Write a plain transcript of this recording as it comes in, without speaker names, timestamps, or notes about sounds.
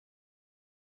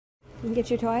You can get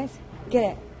your toys?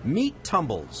 Get it. Meet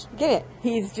Tumbles, Get it.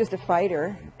 He's just a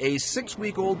fighter. a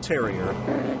 6-week-old terrier,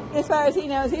 As far as he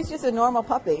knows, he's just a normal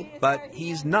puppy. but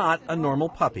he's not a normal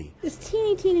puppy. There's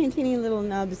teeny little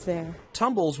nubs there.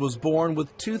 Tumbles was born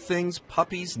with 2 things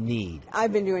puppies need.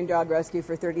 I've been doing dog rescue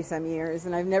for 30-some years,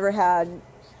 and I've never had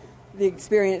the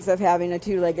experience of having a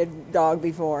 2-legged dog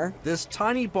before. This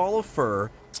tiny ball of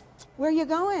fur Where are you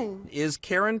going? is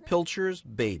Karen Pilcher's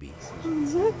baby.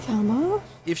 Is that Tomo?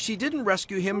 If she didn't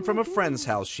rescue him from a friend's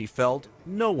house, she felt,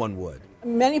 no one would.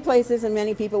 Many places and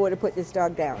many people would have put this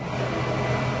dog down.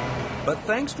 But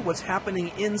thanks to what's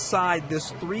happening inside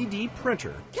this 3D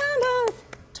printer, Tumbles!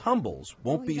 Tumbles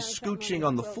won't be scooching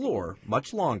on the floor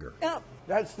much longer. Oh,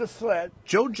 That's the sled.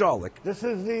 Joe Jolick This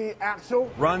is the axle.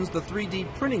 runs the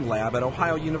 3D printing lab at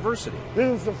Ohio University.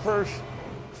 This is the first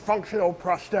functional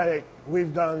prosthetic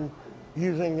we've done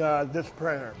using this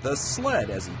printer. The sled,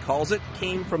 as he calls it,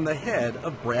 came from the head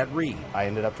of Brad Reed. I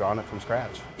ended up drawing it from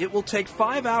scratch. It will take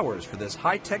 5 hours for this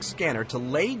high-tech scanner to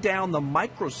lay down the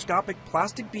microscopic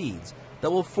plastic beads that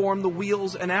will form the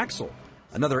wheels and axle.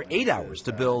 Another 8 hours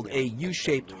to build a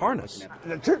U-shaped harness.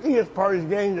 The trickiest part is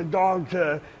getting the dog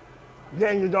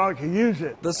to use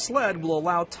it. The sled will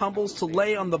allow Tumbles to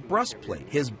lay on the breastplate.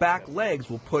 His back legs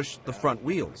will push the front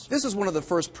wheels. This is one of the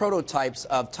first prototypes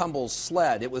of Tumbles'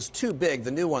 sled. It was too big.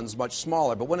 The new one's much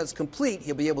smaller. But when it's complete,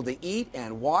 he'll be able to eat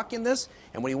and walk in this.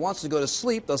 And when he wants to go to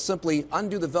sleep, they'll simply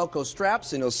undo the Velcro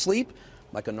straps and he'll sleep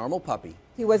like a normal puppy.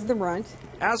 he was the runt.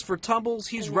 As for Tumbles,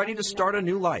 he's ready to start a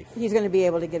new life, He's going to be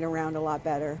able to get around a lot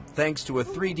better. thanks to a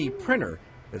 3D printer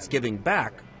that's giving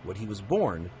back what he was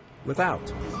born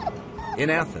without. In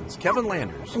Athens, Kevin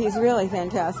Landers, He's really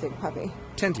fantastic puppy.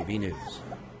 10 TV News.